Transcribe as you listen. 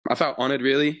I felt honored,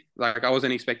 really. Like I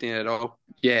wasn't expecting it at all.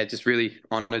 Yeah, just really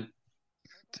honored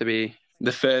to be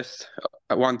the first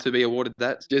one to be awarded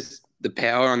that. Just the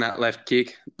power on that left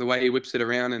kick, the way he whips it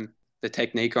around, and the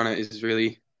technique on it is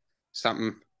really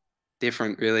something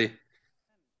different. Really,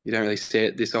 you don't really see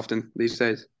it this often these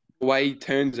days. The way he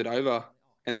turns it over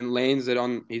and lands it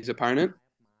on his opponent,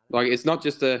 like it's not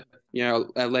just a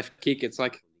left kick. It's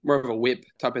like more of a whip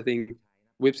type of thing.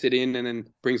 Whips it in and then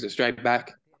brings it straight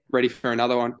back, ready for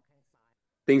another one.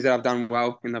 Things that I've done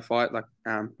well in the fight, like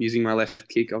using my left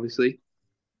kick, obviously.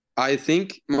 I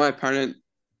think my opponent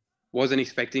wasn't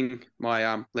expecting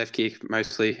my left kick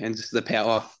mostly, and just the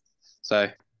power. So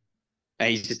and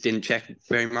he just didn't check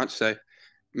very much. So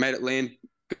made it land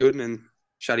good and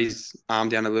shut his arm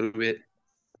down a little bit.